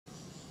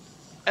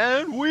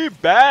And we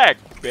back,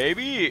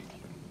 baby.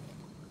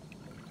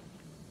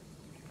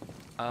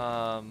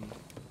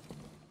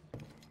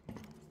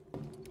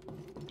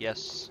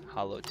 Yes,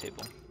 hollow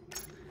table.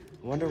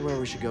 Wonder where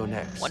we should go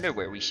next. Wonder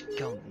where we should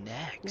go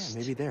next. Yeah,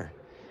 maybe there.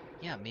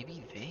 Yeah,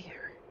 maybe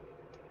there.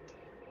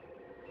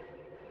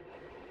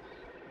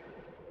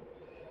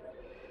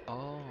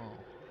 Oh.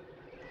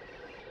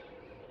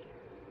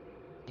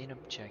 Main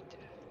objective.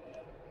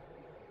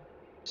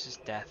 This is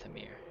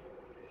Dathomir.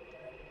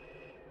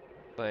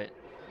 But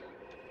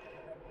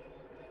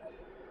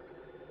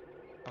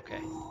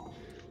okay.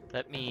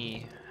 Let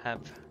me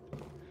have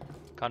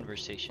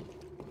conversation.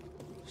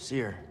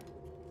 Seer,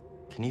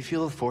 can you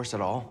feel the Force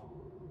at all?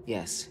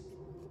 Yes.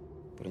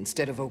 But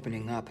instead of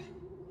opening up,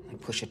 I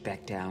push it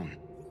back down.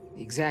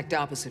 The exact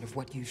opposite of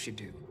what you should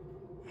do.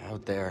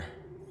 Out there,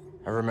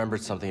 I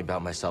remembered something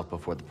about myself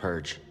before the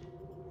Purge.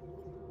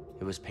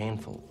 It was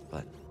painful,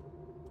 but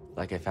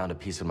like I found a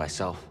piece of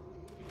myself.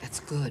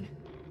 That's good.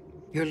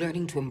 You're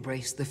learning to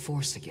embrace the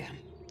Force again.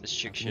 This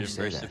chick should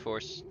embrace the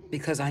Force.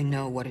 Because I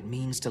know what it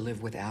means to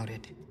live without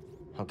it.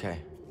 Okay.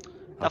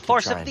 The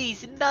force of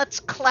these nuts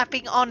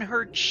clapping on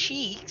her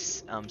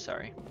cheeks. I'm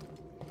sorry.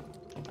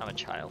 I'm a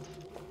child.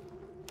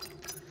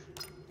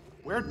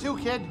 Where to,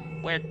 kid?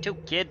 Where to,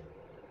 kid?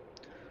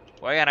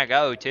 We're gonna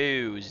go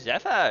to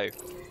Zepho.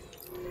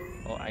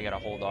 Oh, I gotta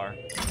hold R.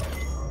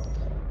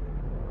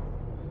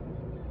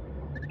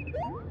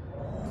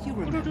 You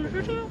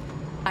remember me.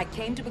 I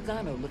came to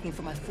Bogano looking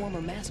for my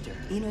former master,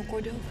 Eno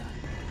Cordova.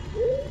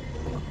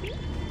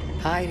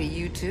 Hi to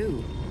you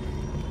too.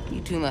 You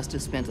two must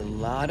have spent a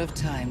lot of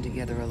time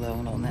together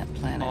alone on that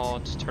planet. Oh,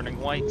 it's turning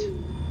white.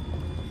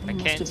 I You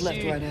can't must have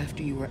left see. right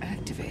after you were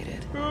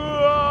activated.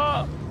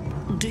 Ah!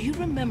 Do you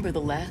remember the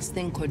last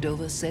thing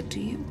Cordova said to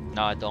you?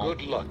 No, I don't.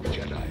 Good luck,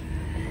 Jedi.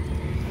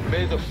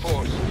 May the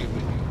Force be with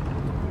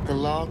you. The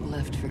log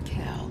left for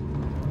Cal.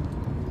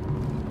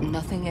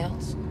 Nothing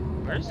else?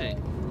 Where is he?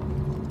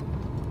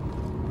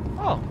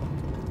 Oh.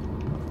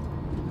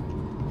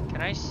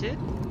 Can I sit?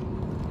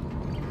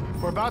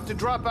 We're about to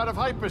drop out of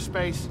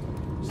hyperspace.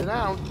 Sit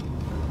down.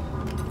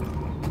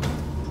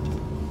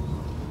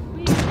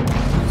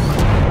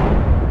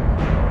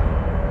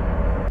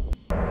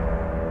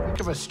 Think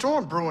of a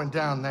storm brewing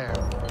down there.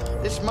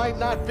 This might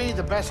not be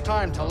the best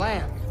time to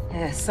land.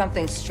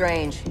 Something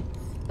strange.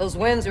 Those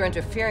winds are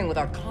interfering with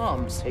our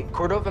comms. Hey,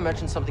 Cordova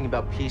mentioned something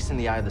about peace in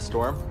the eye of the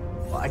storm.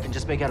 Well, I can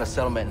just make out a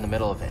settlement in the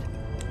middle of it.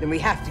 Then we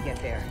have to get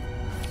there.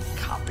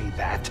 Copy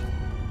that.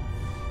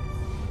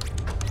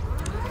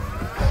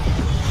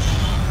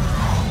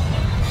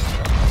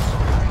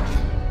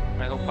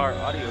 I hope our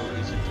audio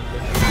isn't too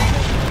good.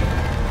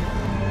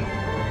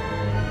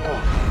 Oh.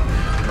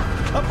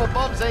 Couple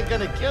bumps ain't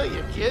gonna kill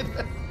you, kid.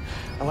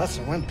 Unless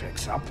the wind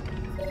picks up.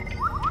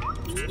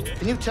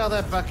 Can you tell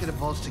that bucket of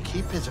balls to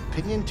keep his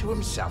opinion to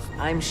himself?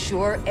 I'm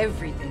sure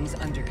everything's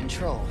under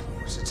control.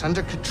 If it's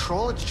under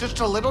control, it's just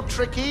a little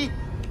tricky.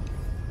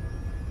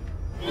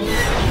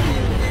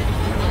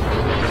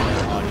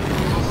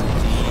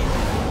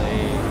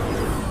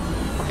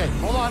 Okay,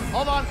 hold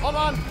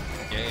on.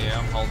 Yeah,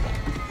 I'm holding.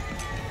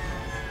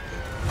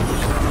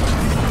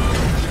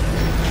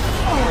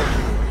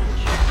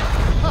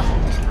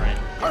 Right.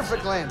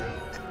 Perfect landing.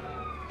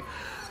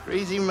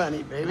 Easy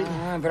money, baby.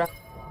 But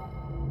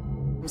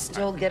I'm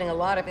still getting a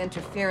lot of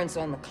interference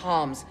on the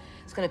comms.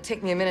 It's gonna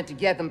take me a minute to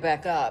get them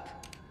back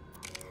up.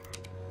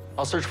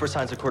 I'll search for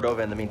signs of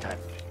Cordova in the meantime.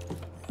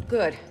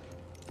 Good.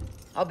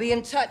 I'll be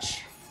in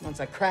touch once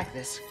I crack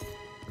this.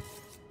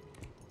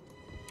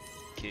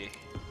 Okay.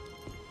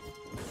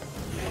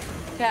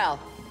 Cal,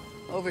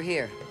 over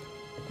here.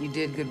 You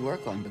did good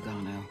work on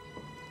Bogano.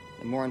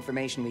 The more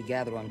information we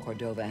gather on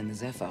Cordova and the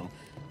Zepho,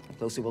 the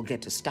closer we'll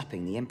get to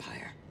stopping the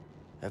Empire.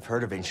 I've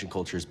heard of ancient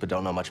cultures, but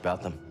don't know much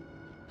about them.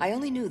 I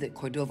only knew that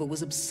Cordova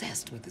was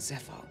obsessed with the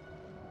Zepho,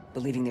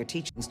 believing their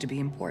teachings to be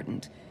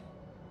important.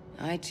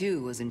 I,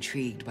 too, was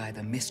intrigued by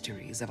the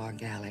mysteries of our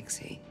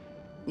galaxy.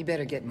 You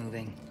better get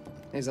moving.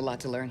 There's a lot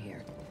to learn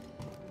here.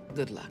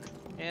 Good luck.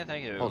 Yeah,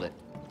 thank you. Hold it.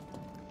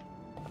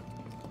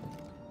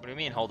 What do you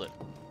mean, hold it?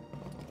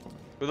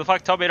 Who the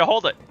fuck told me to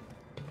hold it?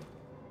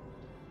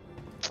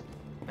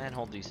 Man,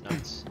 hold these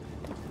nuts.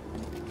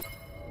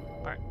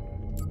 Alright,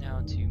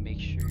 now to make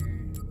sure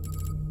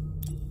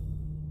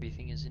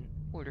everything is in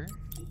order.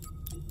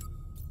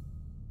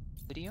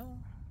 Video.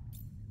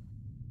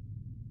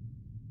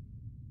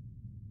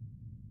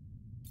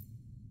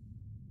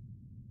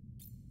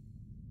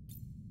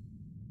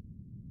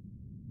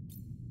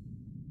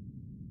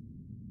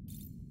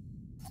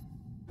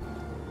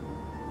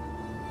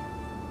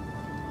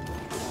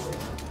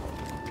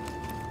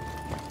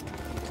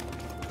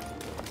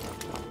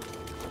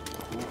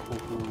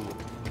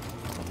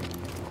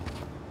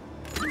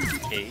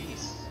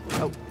 Case.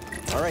 Oh,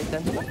 all right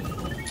then.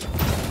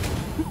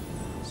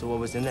 So what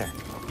was in there?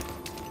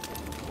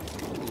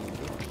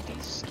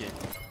 His skin.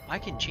 I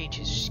can change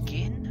his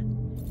skin?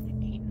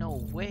 Ain't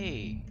no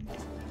way.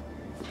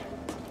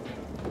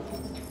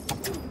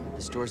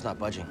 This door's not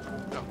budging.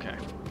 Okay.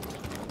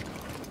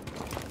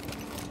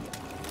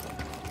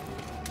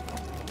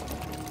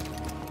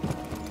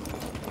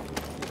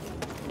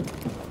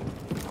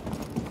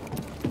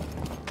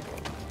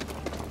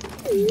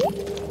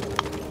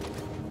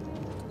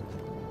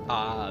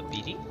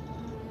 BD?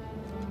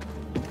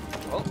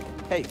 Oh,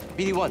 Hey,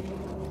 BD1.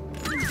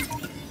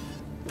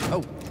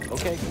 Oh,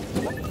 okay.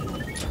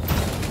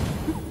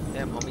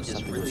 damn, homie just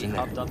Something really was in there.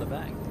 hopped on the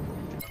back.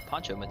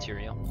 Poncho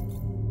material.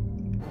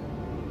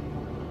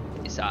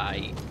 It's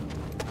aight.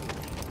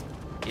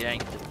 It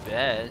ain't the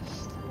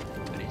best,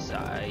 but it's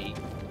aight.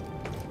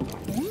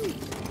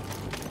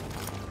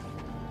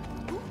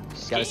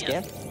 Got a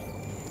scan?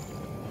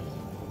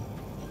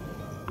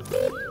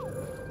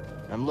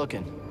 I'm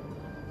looking.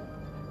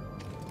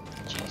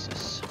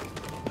 Jesus.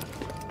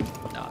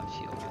 Now I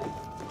feel good.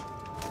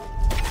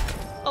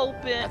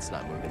 Open! That's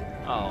not moving.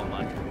 Oh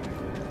my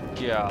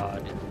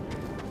god.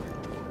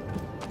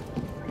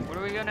 Where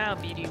do we go now,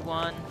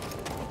 BD1?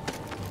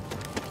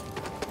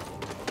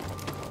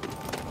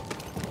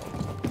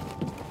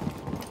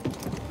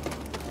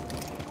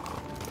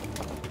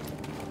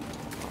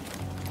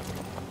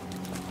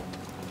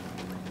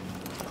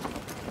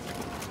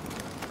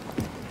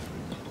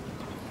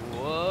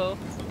 Whoa.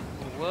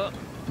 Whoa.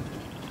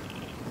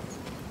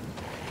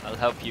 I'll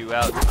help you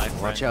out, my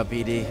friend. Watch out,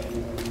 BD.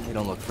 They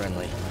don't look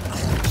friendly.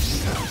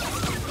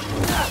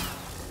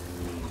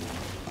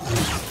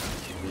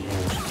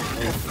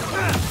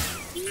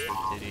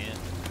 Idiot.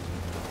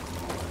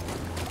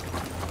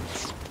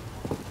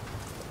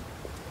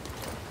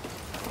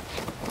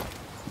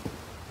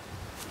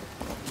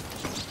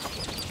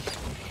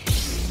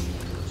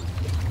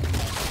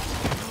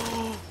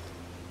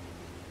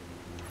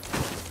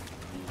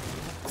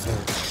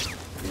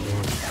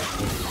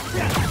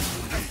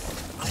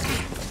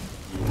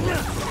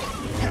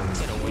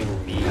 Get away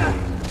from me.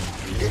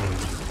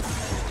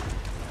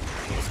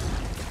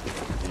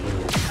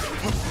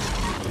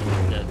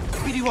 Dead.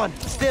 BD1,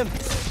 stim!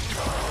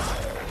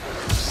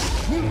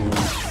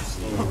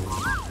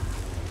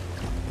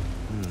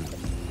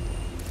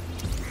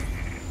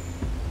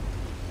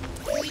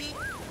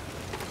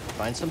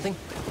 Find something?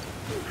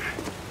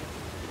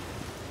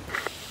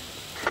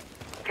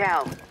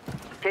 Cal,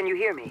 can you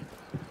hear me?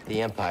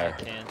 The Empire.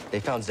 I can. They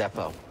found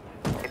Zepho.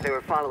 If they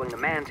were following the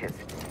Mantis,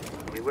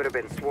 we would have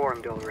been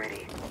swarmed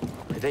already.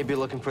 Could they be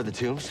looking for the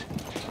tombs?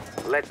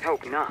 Let's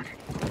hope not.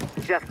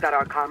 Just got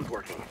our comms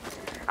working.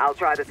 I'll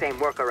try the same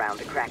workaround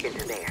to crack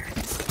into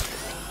theirs.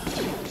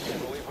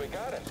 Can't believe we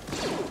got it.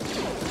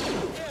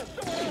 Yeah,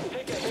 someone else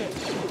take a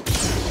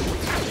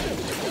hit.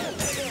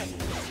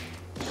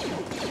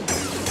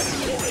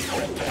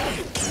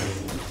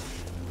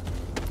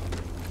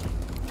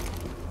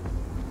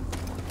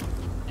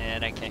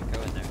 And I can't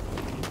go in there.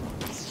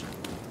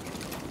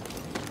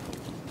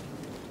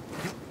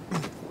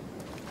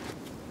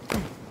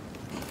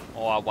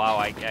 Oh wow,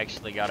 I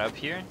actually got up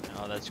here?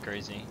 Oh, that's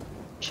crazy.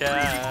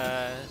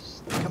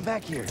 Chest. Come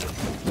back here.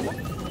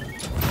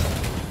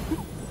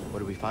 What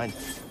do we find?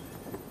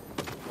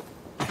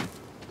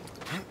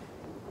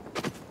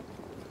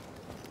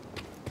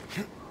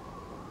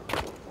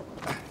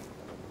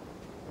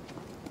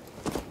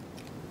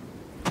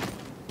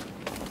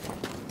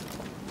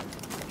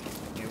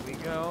 Here we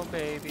go,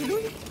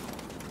 baby.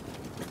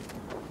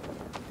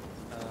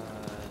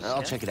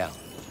 I'll scan? check it out.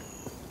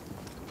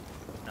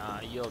 Nah,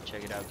 you'll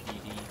check it out,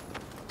 PD.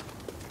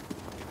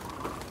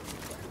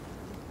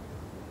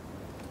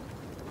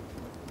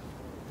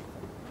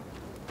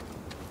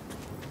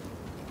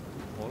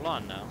 Hold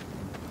on now.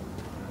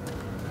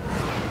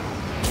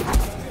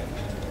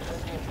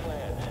 Sentient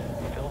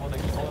plant, filled with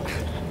explosives.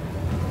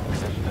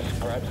 This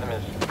describes them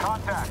as...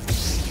 Contact!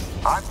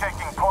 I'm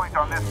taking point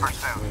on this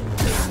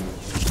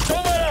pursuit.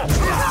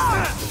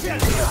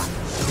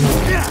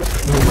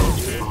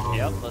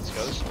 Yep, let's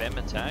go. Spam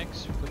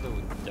attacks with the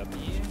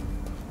W.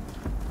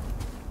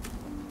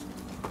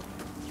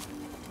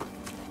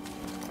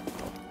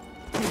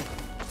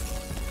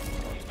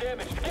 He's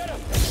damaged. Get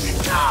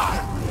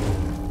him!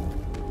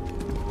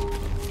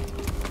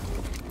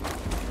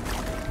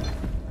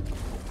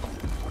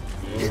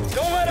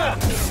 Don't let up!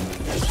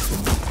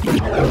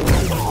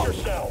 Watch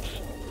yourselves!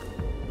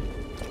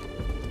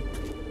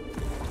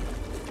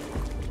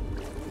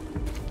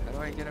 How do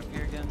I get up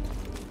here again?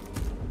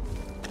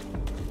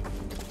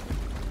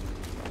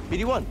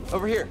 BD1,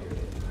 over here.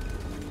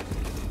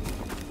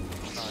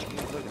 Oh,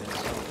 he's looking at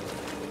something.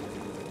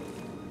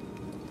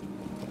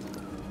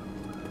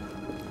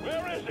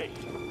 Where is he?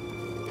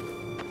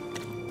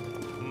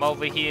 I'm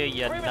over here,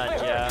 you Previously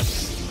nut heard. job.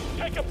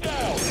 Take him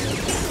down!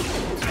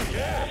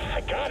 Yeah,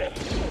 I got him.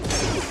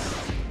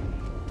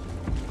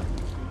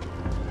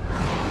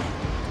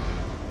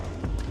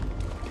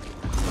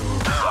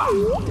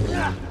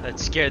 That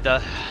scared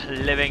the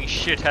living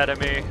shit out of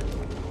me.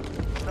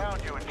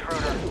 Found you,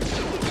 intruder.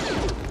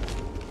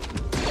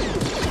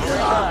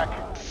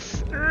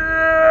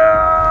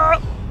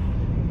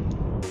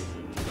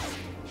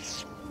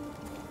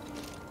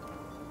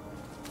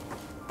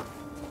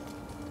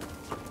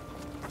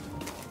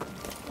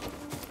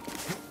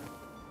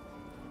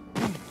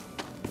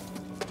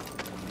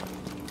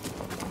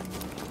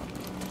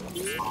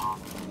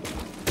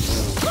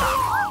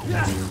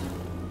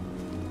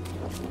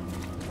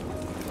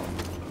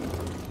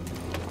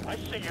 I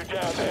see you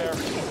down there.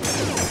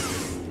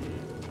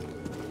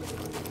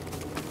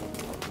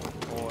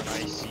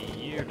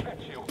 here.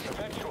 Catch you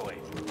eventually.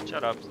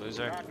 Shut up,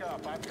 loser. Back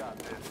up, I've got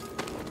this.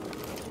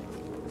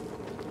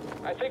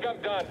 I think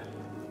I'm done.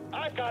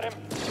 I've got him.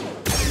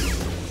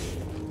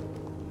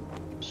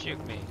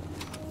 Shoot me.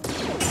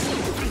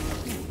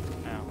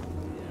 Ow.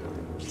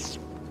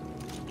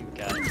 You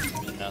got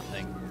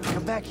nothing.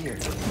 Come back here.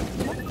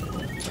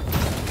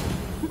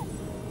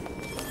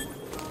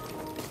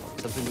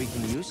 Something we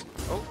can use?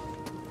 Oh.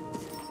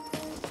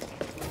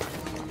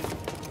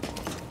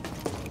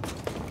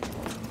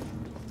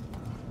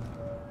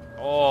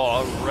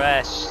 Oh,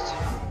 arrest.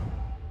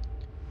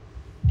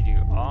 You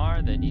do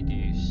R, then you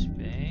do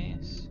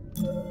space.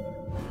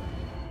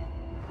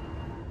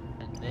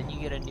 And then you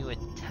get a new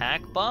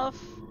attack buff?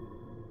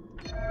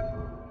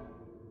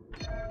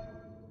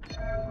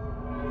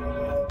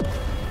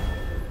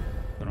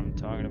 What I'm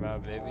talking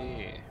about,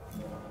 baby.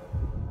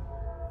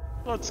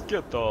 Let's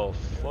get the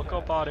fuck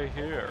up out of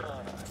here.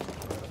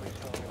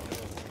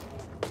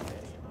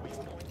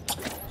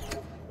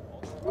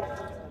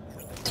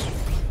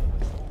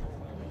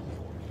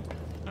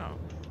 Oh.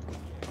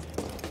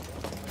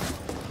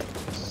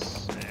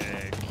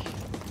 Sick.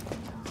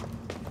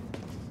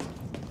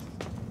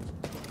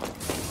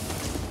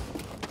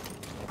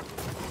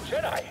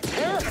 Jedi,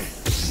 here!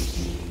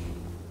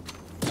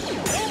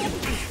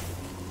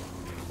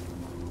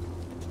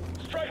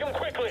 Strike him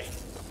quickly!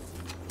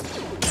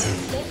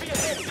 Don't be a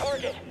next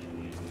target!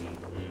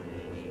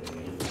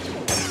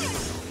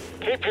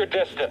 Keep your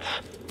distance.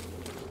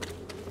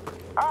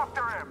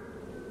 After him!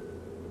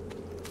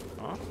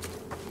 Huh?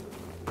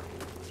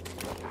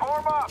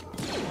 Form up!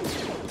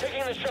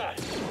 Taking the shot.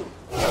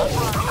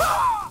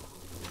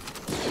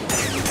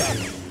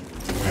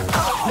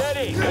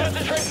 Steady!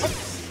 Concentrate!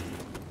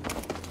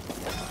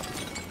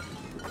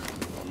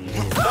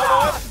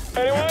 Someone?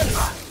 Anyone?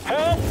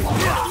 Help!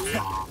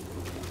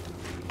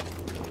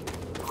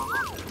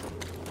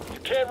 You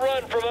can't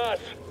run from us.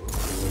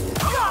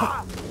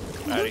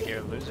 Out of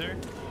here, loser.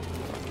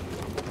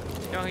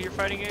 You know who you're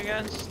fighting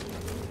against?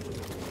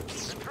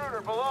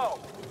 Intruder below!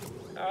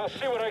 I'll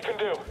see what I can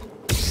do.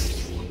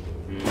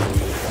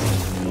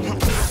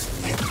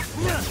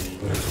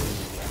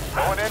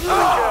 Going in for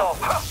the kill!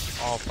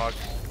 Oh, fuck.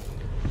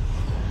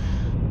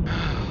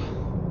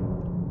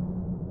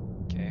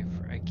 Okay,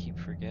 I keep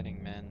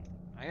forgetting, man.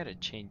 I gotta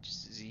change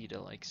Z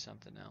to like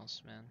something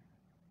else, man.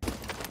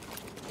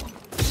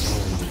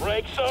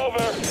 Break's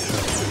over.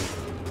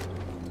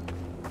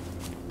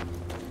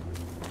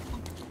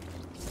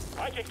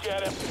 I can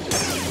get him.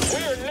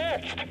 We're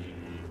next.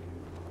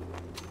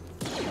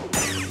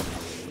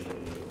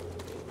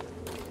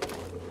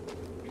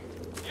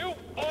 You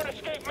won't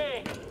escape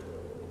me.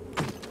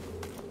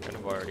 Could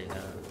have already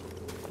known.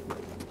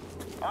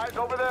 Eyes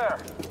over there!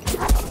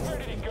 Where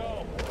did he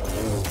go?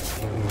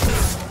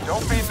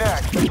 Don't be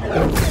next!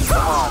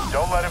 Come on,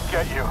 don't let him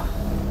get you!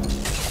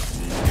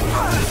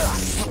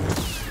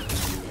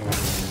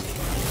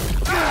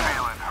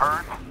 Feeling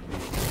hurt?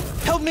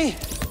 Help me!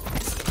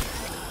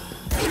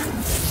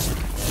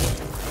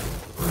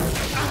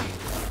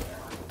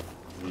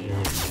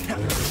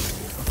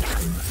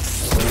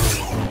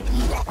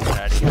 Get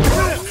out of here.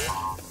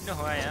 You know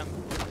who I am?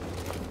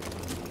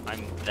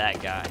 I'm that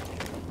guy.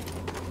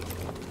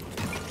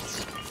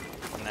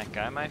 And that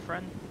guy, my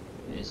friend,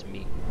 is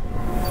me.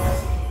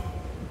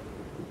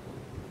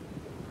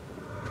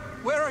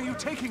 Where are you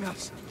taking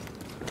us?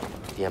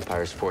 The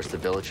Empire's forced the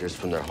villagers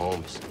from their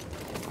homes.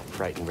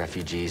 Frightened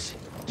refugees,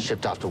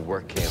 shipped off to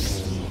work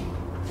camps.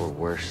 Or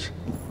worse.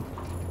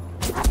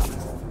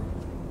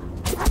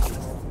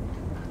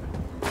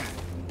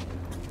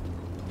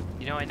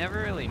 You know, I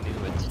never really knew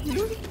what to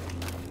do.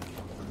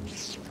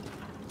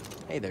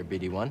 Hey there,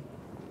 BD1.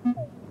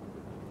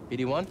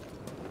 BD1?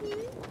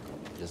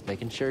 Just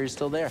making sure you're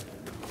still there.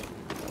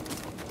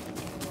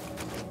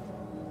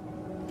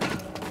 I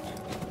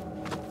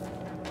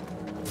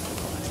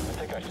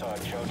think I saw a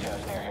Joe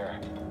test near here.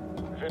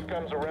 If it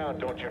comes around,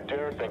 don't you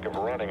dare think of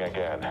running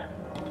again.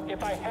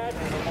 If I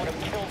hadn't, it would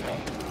have killed me.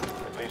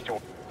 At least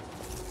you...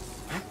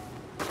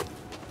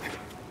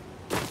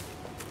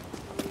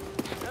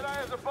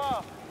 Jedi is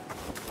above!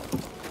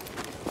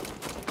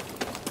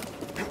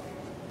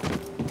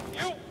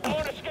 You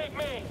won't escape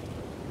me!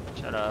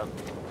 Shut up.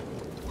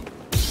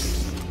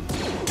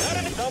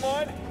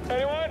 Someone?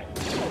 Anyone?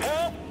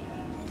 Help!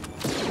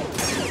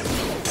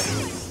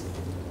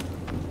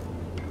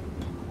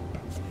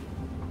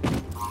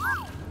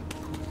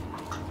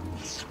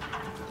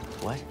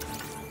 What?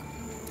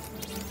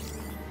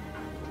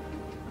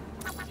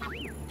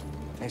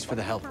 Thanks for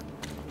the help.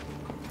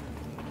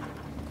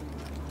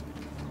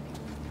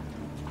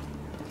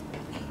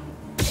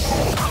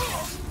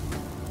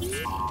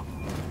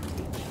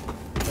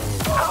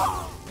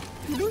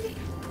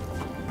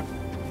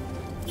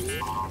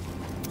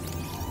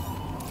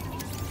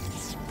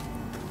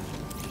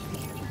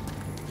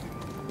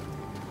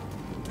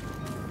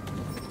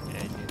 Yeah,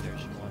 I knew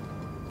there's one.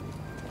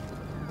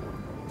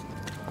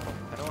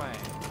 How do I...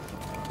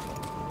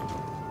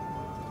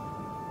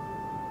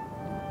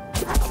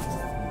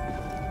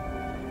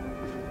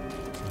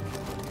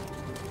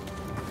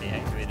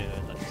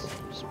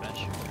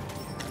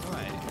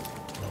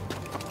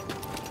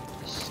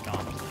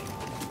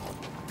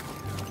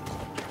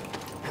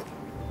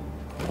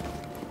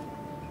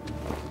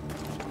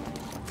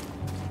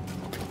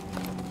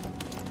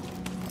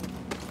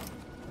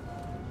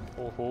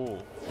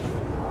 Cool.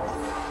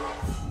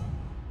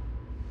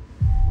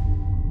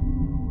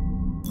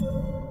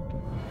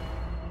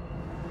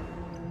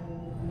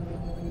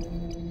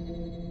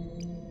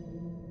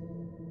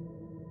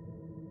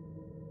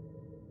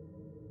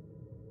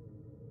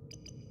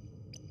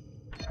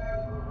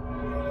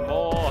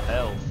 More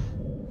health.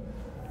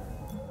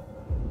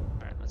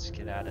 Alright, let's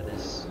get out of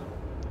this.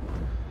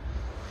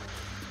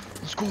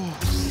 Let's go.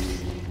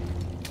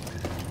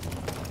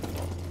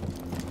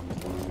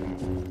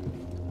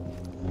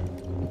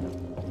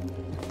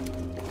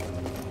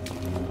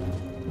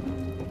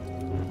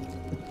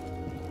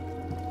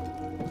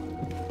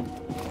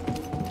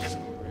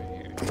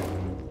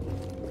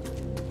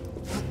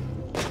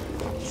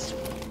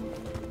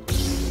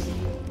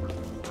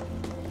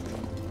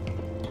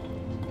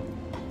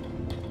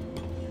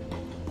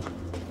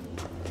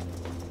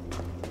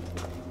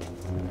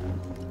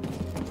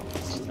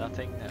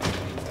 Nothing that would be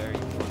very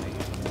moving.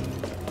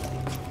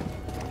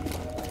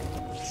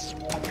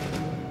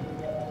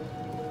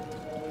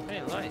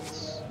 Hey,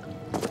 lights.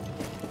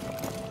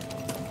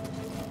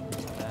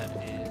 That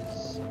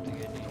is something I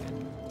needed.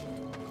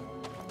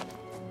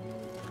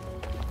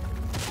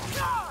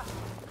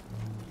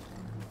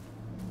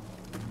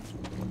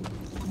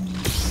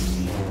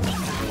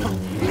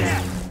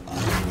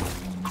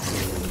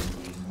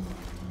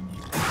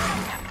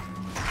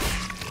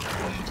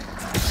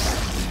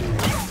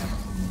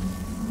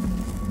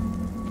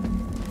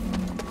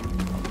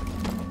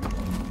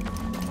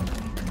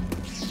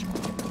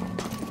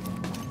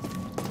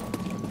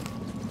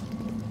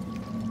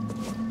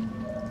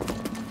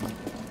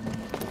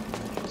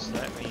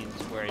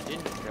 Where I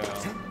didn't go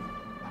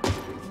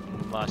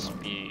must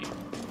be.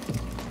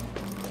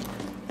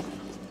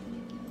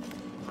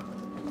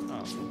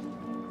 Oh.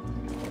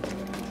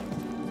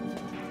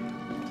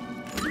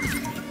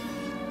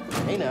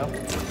 Hey now.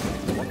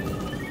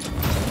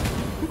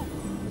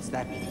 What's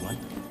that mean, what?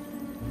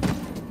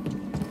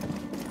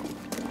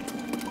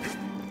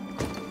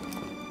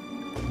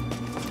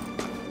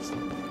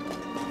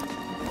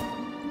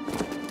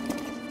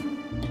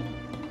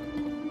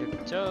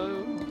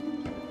 Tiptoe.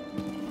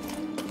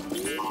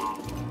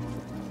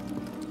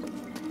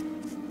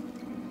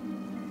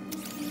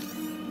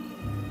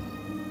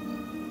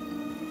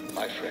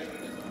 My friend,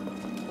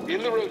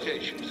 in the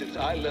rotation since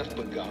I left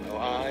Bogano,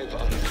 I've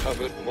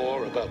uncovered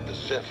more about the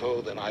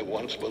Zepho than I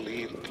once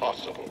believed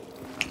possible.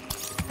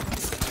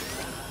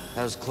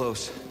 That was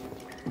close.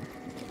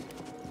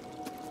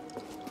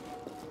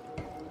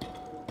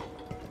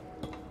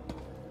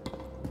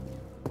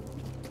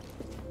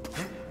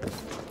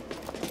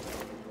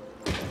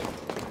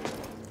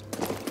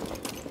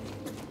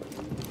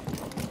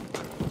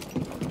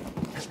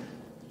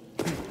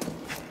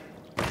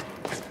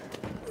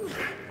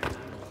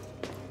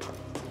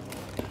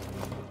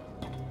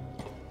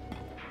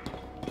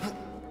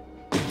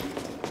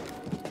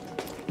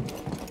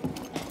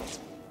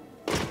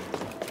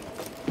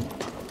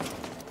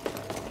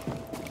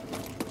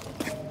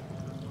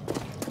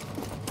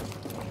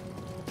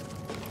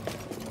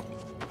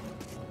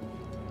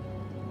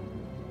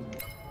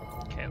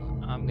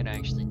 I'm gonna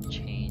actually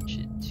change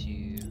it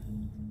to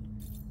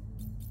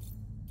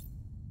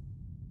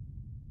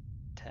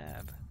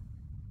tab.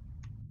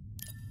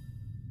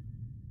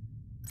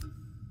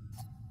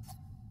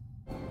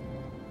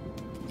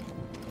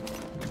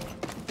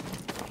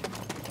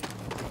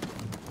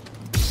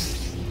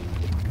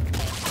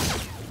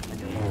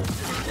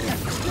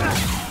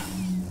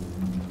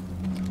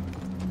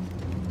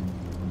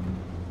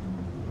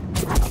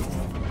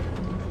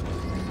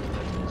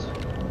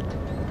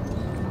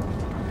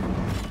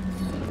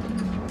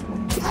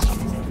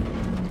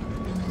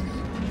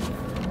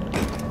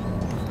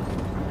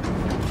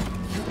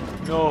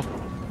 No,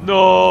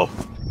 no.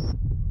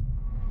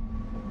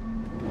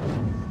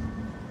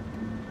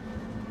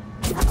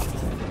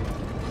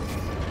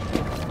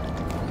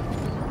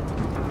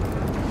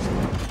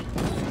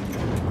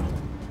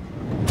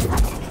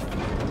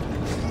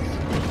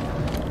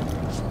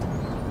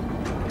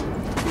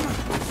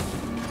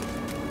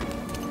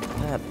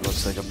 That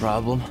looks like a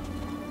problem.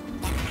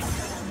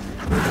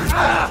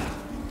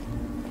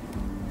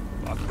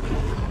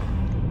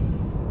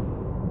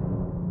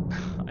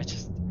 I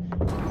just.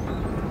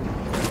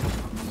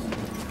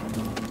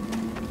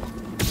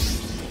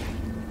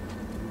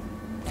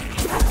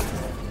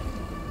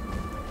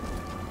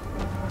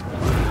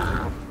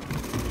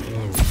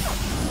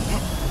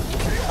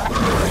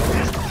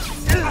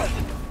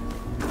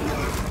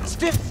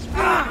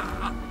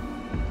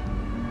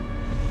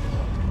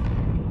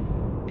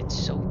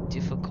 It's so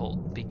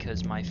difficult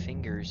because my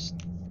fingers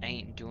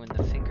ain't doing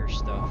the finger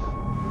stuff.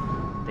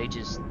 They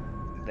just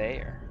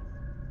there.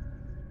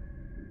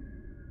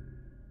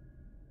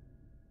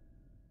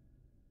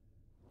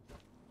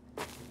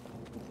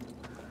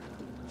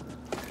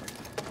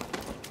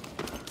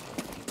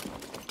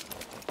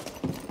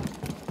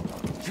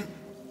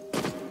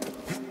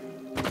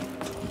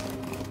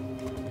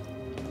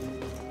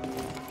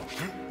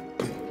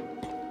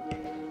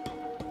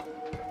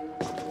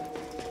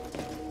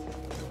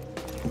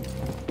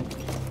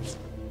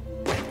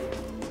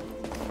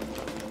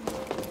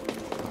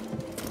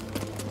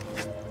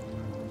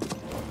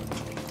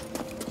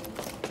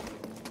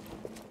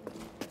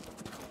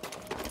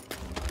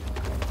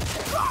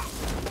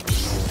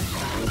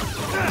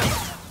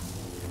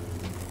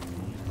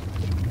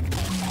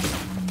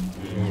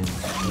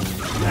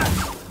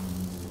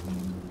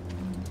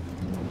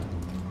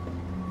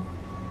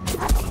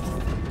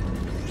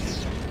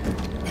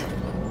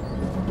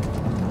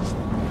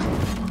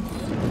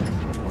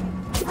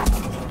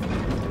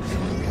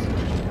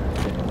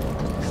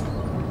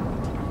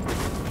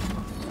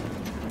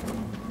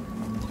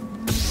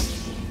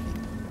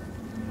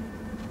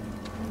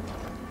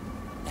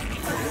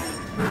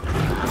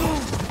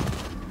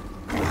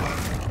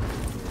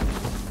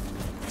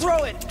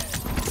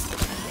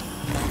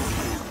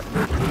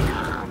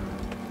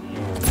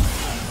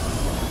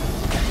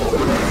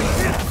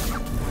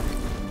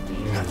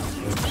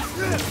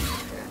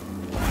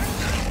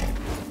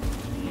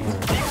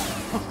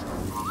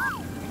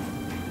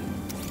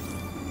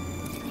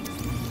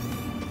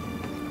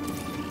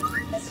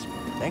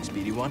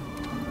 speedy one?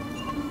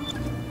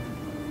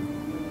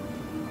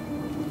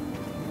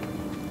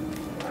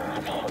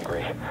 I'm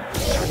hungry.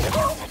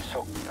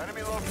 So...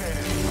 Enemy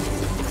located.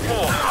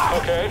 Oh,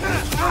 okay.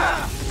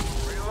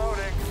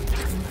 Reloading.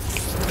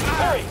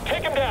 Hurry,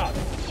 take him down!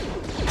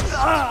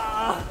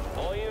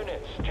 All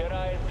units,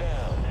 Jedi is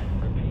down.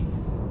 Repeat.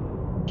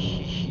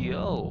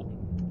 Yo.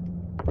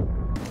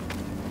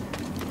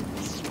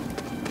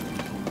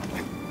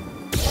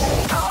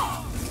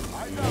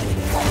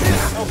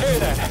 Okay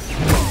then.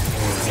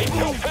 He's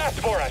too fast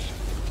for us.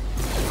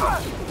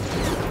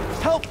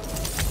 Help!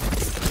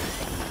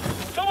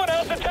 Someone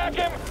else attack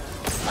him!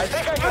 I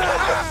think I can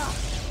catch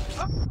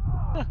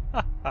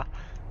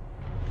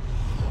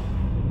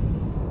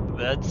him.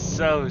 That's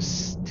so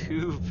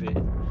stupid.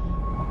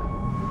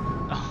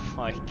 Oh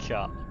my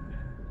god.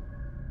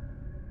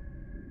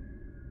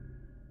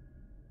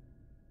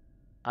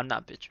 I'm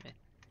not bitch man.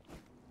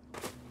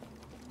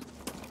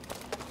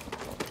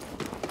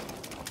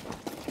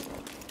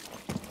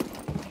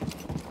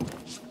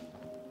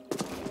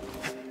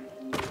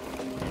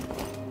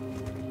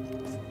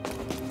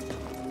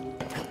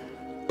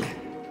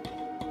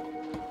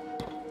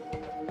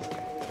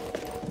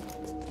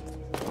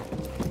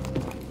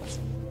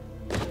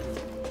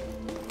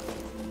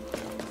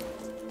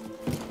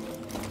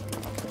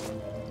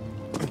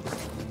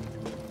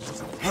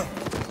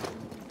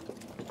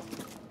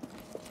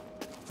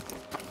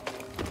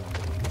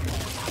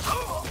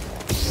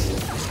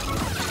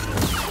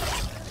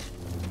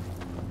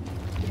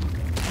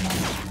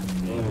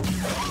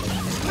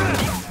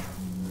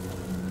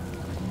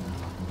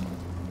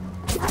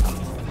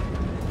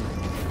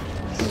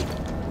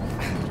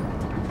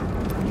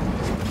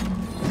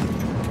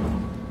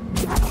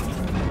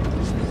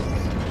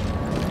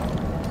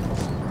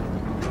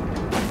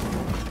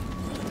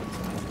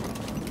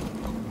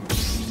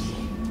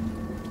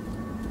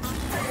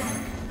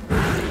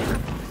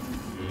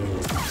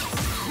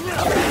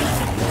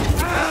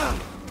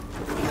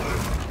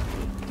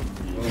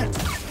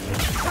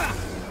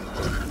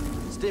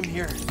 Stim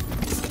here.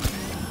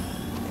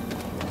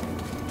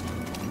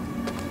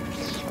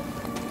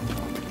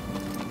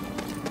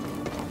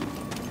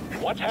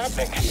 What's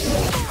happening?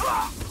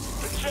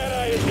 The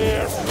Jedi is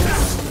here!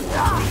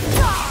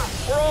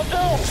 We're all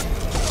doomed!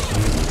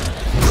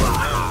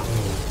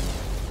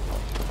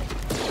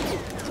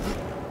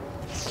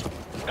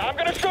 I'm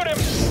gonna shoot him!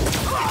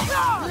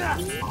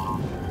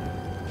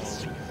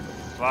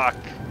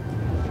 Fuck.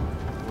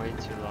 Way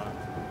too long.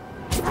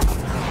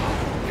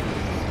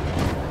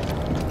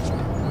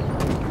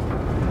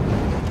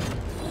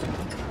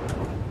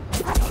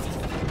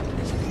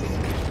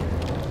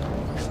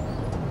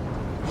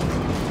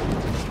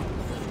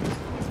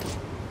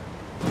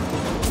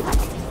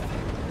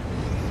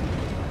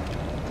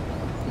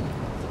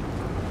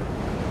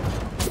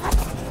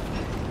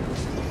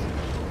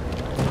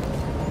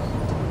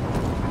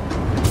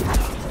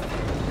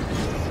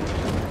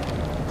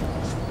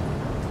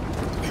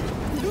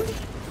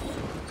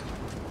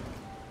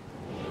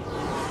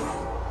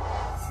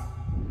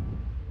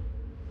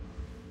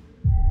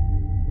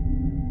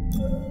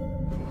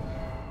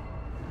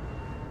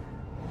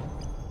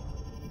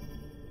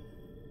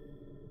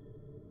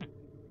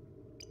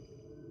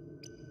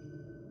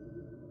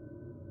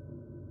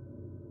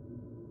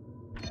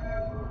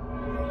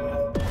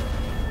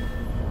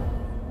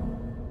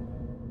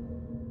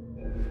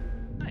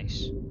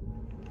 Nice.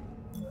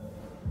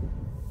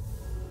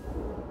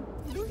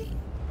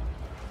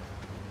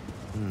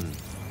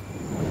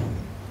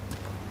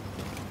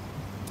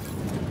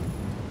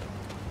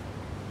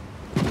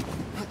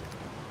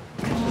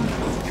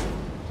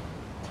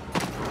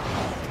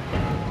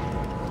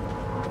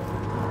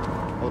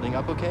 Holding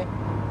up okay?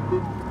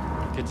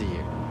 Good to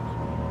hear.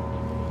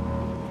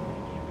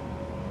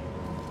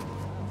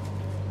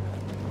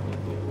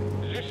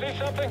 Did you see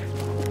something?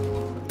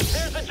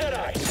 There's the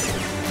Jedi!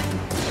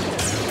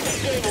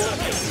 He's getting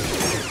lucky.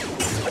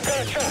 I've got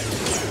a shot.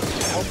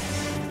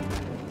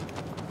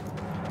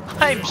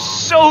 I'm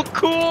so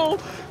cool!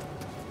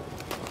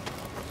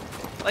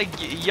 Like,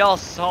 y'all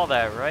saw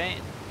that,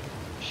 right?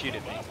 Shoot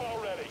at me. Up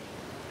already.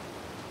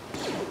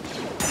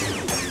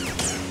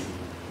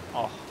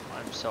 Oh,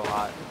 I'm so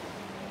hot.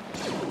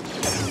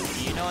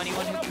 Do you know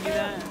anyone who can do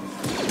that?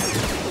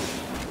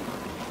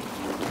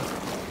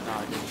 No,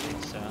 I didn't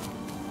think so.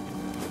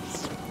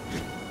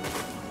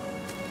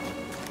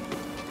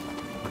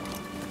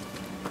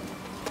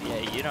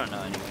 Yeah, you don't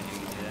know anyone who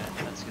can do that.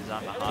 That's because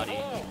I'm a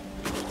hottie.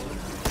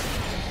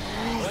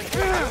 Let's see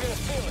if we're gonna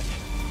steal it.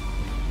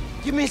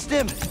 You missed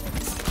him!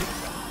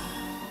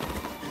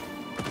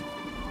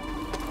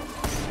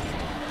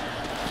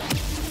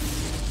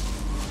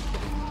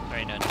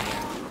 Right down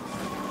here.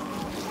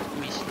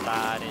 We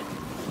slide it.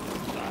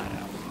 Slide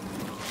out.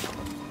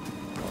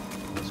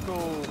 Let's go,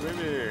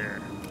 baby.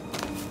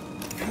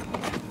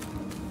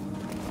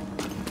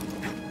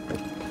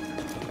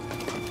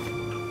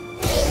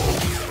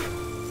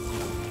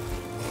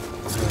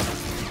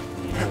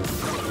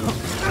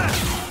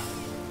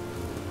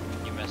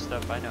 You messed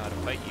up. I know how to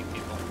fight you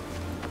people.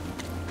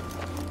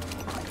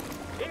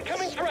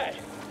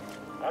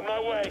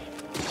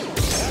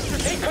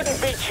 He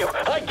couldn't beat you.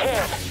 I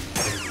can't.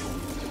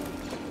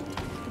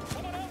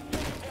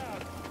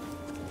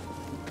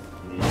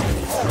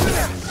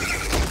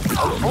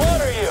 I'll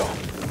slaughter you.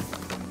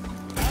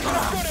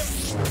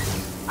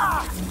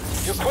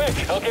 You're quick.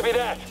 I'll give you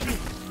that.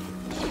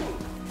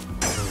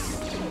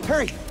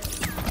 Hurry!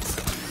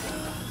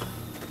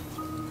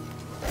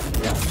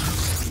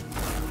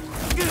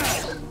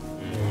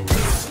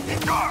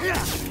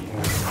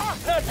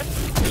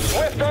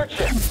 Swift, aren't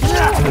you?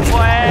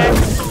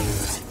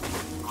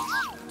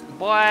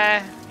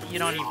 Boy, you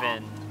don't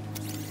even.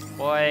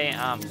 Boy,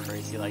 I'm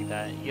crazy like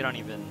that. You don't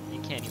even. You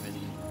can't even.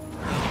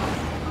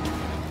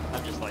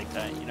 I'm just like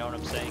that. You know what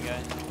I'm saying,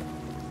 guys?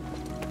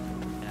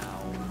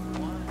 Now,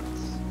 what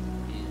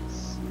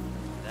is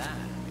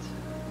that?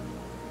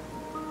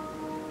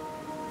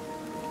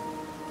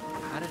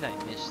 How did I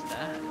miss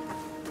that?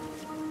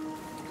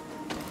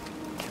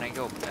 Can I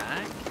go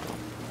back?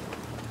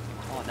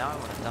 Oh, now I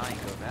want to die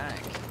and go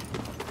back.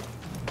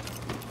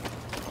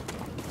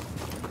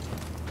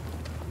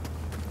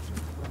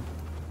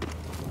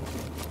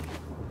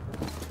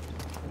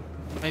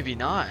 Maybe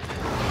not.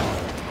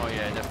 Oh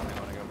yeah, I definitely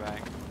want to go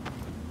back.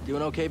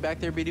 Doing okay back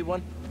there,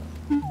 BD1?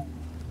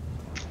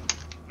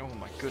 Oh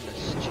my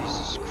goodness,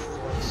 Jesus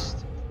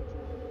Christ.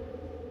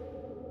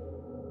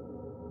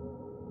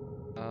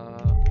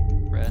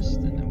 Rest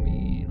and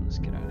then let's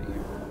get out of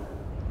here.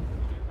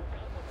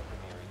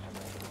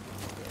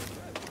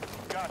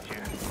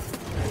 Gotcha.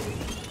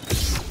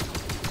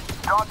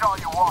 Dodge all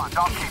you want.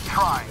 I'll keep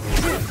trying.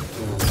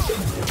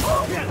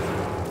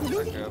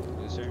 Fuck up,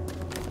 loser.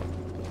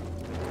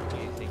 Who do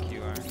you think you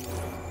are?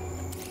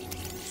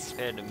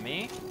 Compared to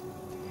me?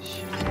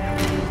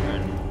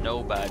 You're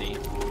nobody. You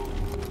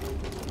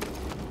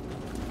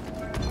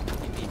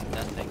mean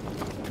nothing.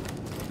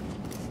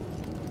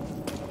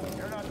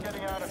 You're not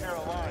getting out of here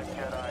alive,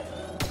 Jedi.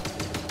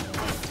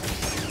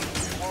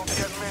 You won't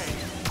get me.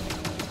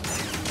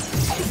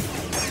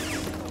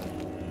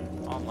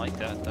 I'm like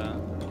that though.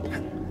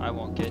 I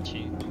won't get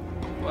you.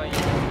 Why are you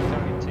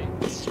talking to?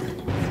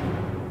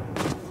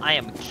 I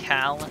am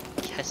Cal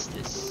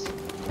Kestis.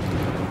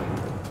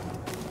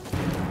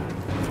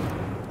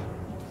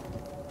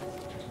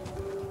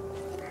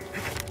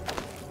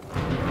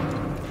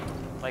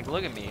 Like,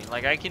 look at me.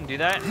 Like, I can do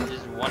that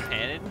just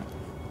one-handed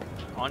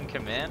on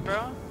command,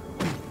 bro.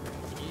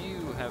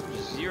 You have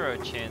zero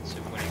chance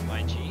of winning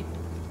my G.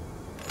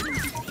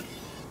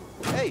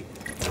 Hey!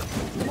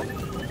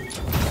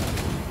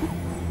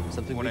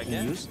 Something What we I can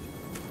get? use?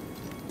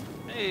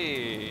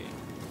 Hey!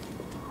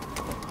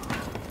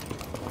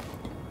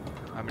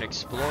 I'm an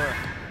explorer.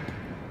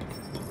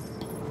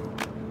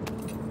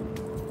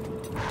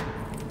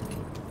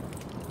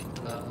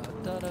 Da,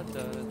 da, da,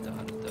 da, da,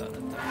 da.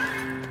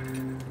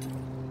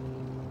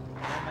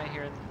 Why am I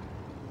hearing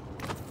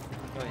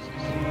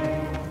noises?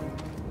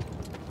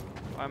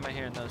 Why am I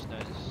hearing those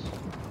noises?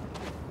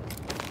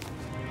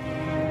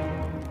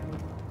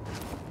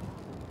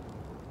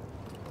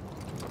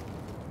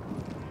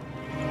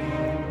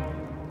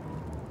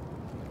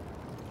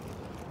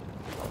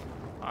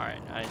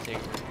 Alright, I take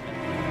first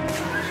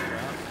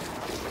round.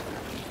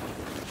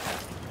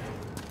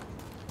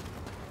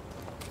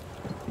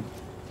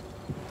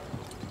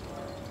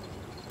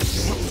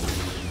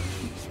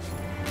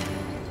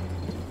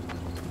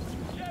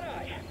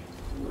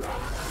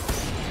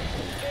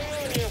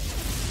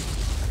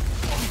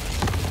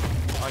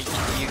 Oh,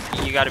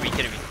 you gotta be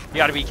kidding me. You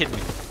gotta be kidding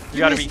me. You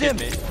gotta be kidding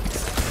me.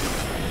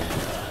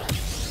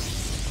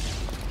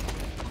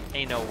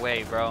 Ain't no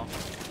way, bro.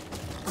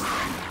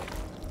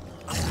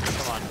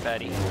 Come on,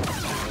 fatty.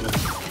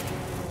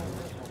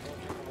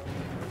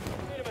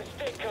 Made a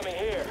mistake coming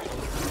here.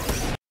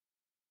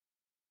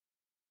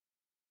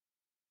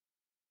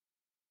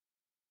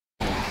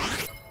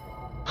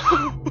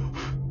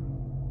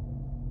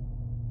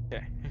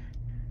 Okay.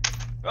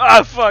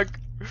 Ah, fuck!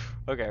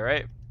 Okay,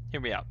 right?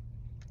 Hear me out.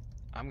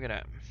 I'm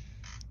gonna...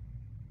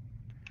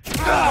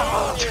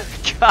 God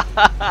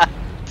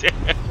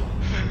damn!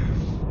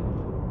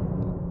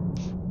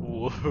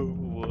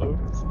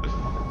 Whoops.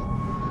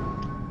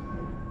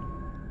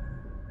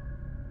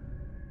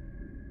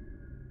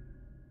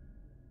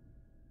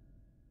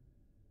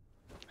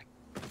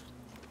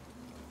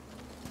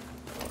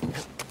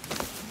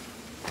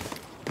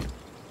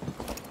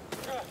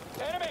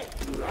 Enemy!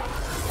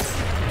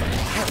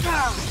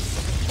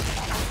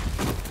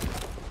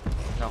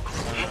 No.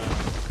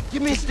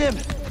 Give me a stim!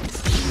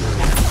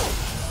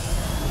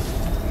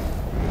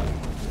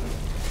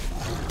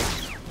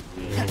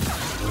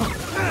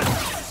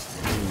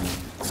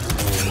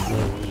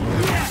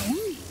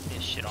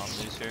 This shit on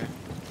loser.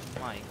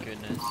 My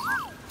goodness.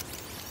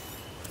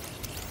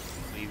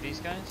 Leave these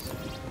guys?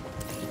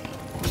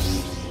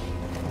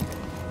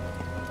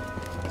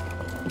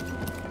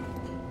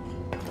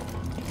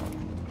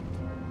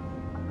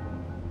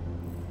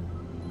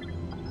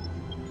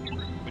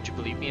 Would you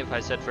believe me if I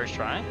said first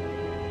try?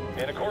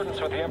 In accordance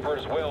with the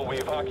Emperor's will,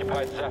 we've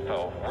occupied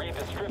Zepho,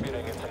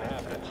 redistributing its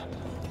inhabitants.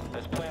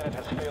 This planet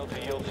has failed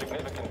to yield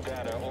significant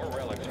data or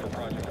relics for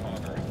Project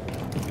Augur.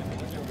 Its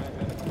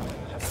electromagnetic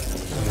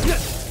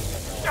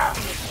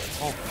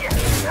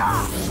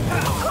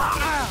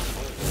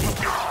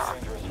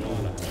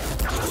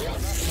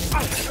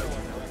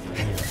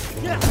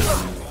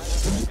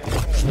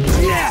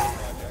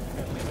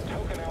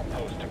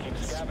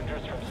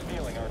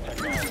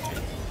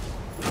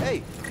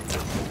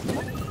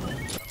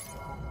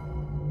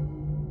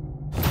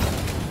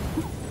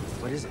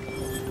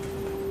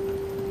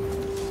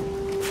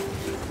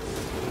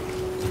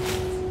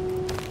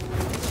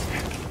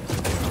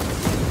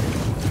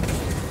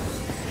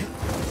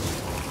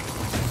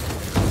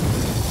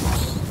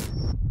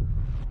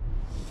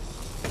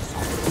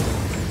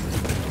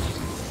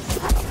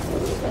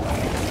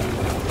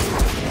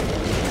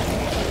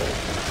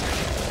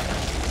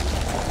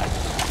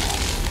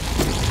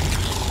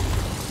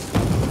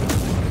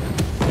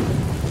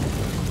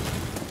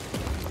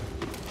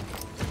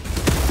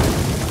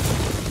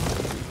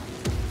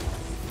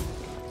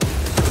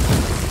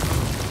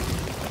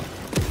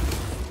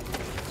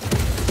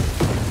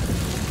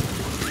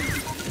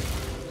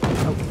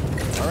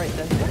right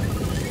then.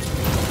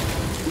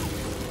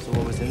 So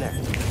what was in there?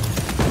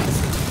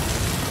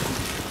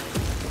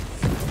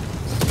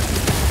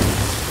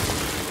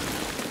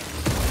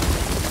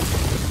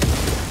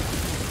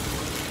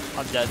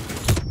 I'm dead.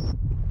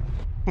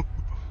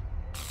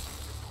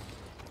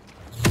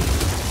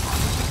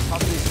 Talk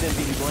to me, Stim,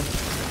 BD1.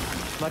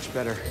 Much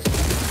better.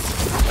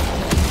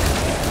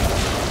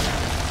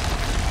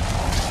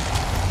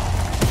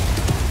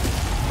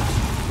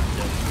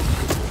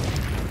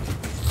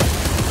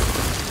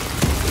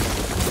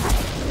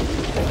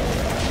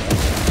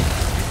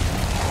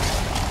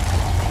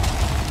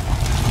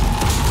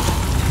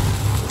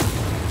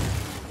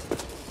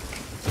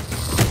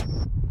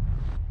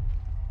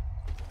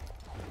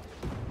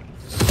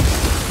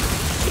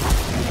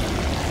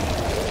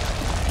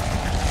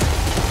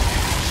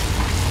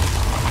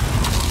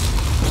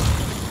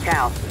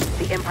 Cal,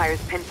 the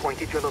Empire's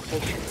pinpointed your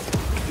location.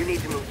 You need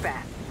to move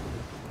fast.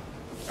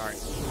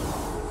 Alright.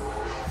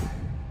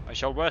 I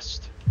shall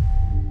rest.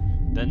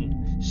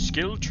 Then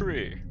skill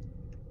tree.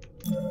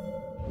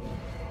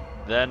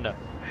 Then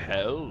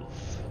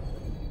health.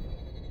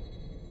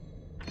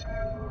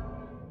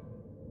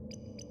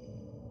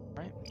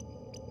 Right.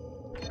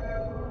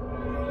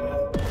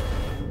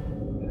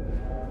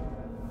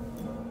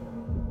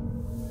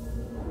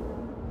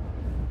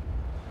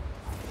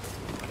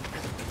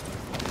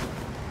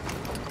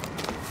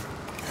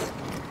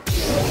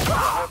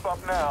 Slip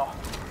up now.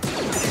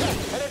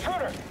 An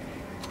intruder!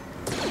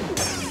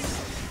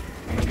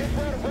 Guess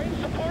we're out of range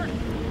support?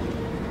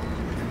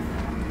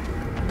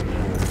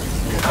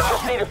 I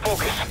just need to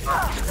focus.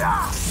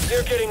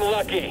 You're getting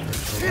lucky.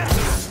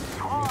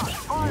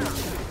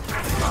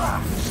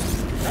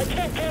 I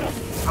can't get him!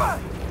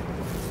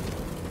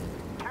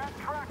 Can't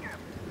track him.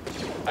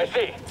 I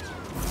see.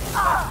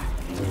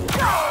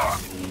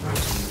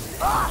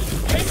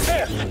 Take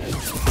this!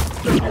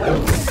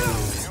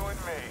 You and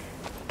me.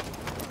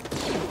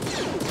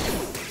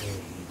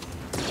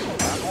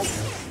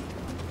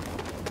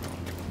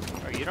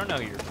 Oh, you don't know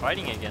who you're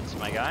fighting against,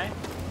 my guy.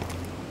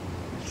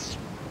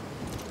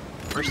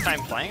 First time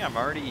playing, I'm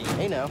already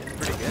Hey now.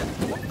 pretty good.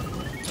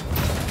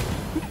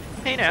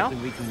 Hey now.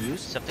 Something we can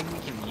use? Something we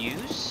can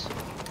use?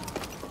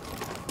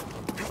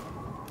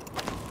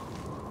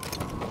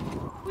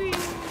 Whee.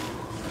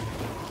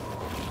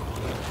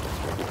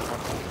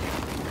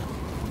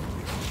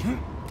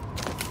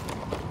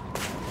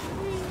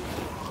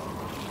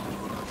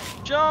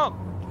 Jump!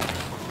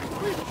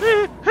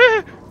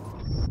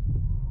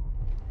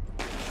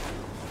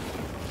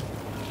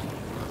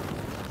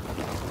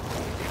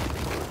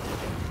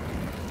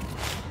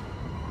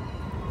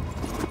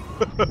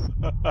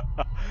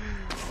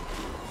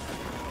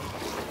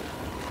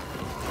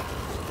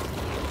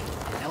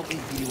 Help me,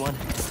 BD1.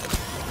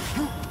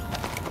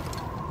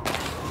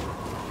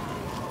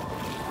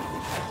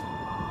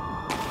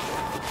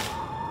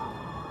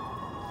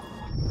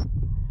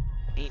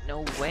 Ain't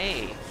no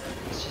way.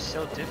 It's just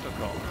so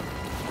difficult.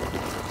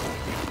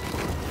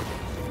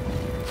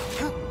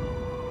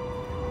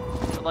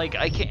 Like,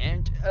 I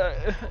can't.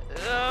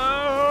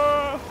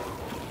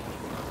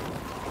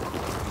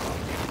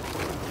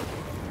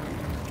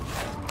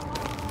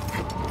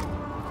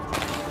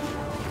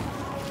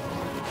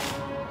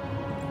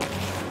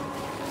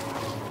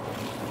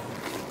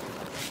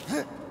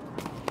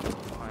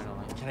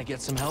 Finally. Can I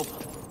get some help?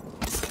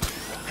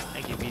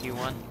 Thank you,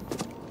 BD1.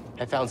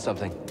 I found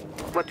something.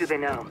 What do they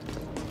know?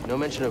 No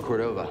mention of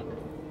Cordova.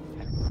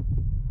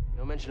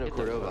 No mention of Get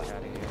the Cordova. fuck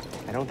outta here.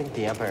 I don't think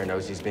the Empire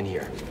knows he's been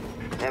here.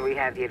 And we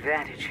have the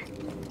advantage.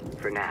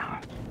 For now.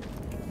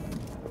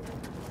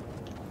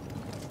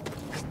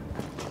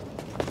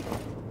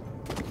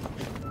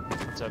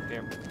 What's up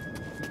here?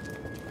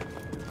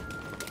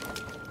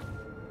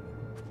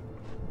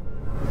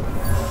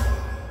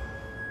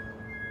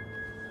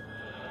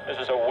 This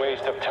is a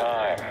waste of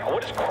time.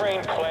 What is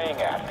Crane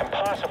playing at?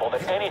 Impossible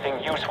that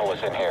anything useful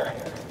is in here.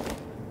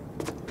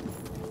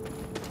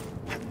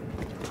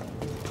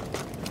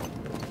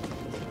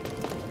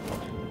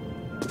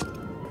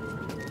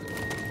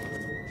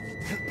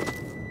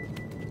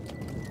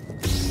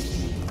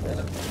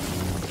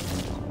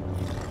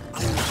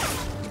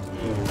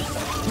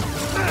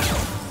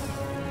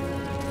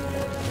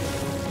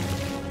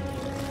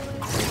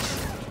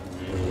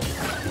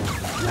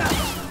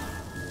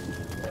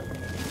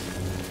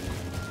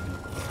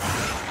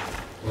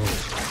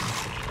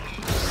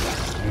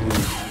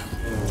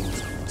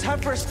 Time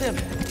for a stim.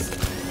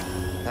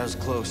 That was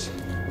close.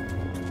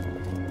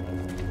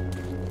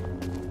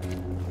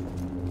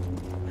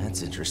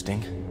 That's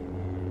interesting.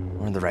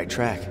 We're on the right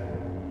track.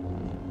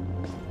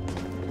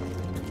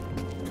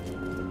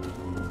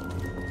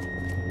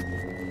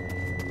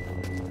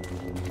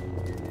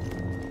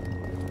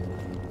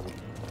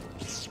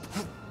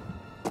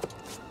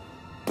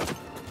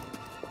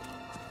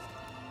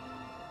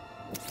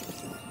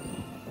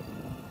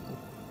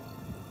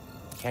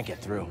 Can't get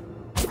through.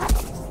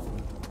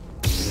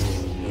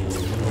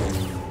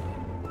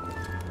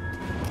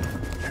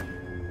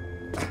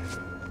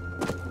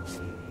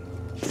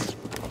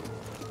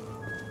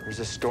 There's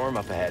a storm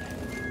up ahead.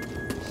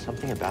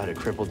 Something about it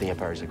crippled the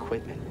Empire's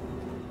equipment.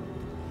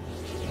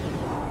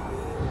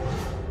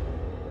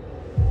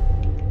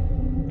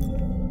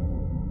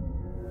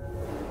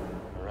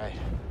 All right.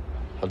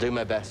 I'll do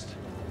my best.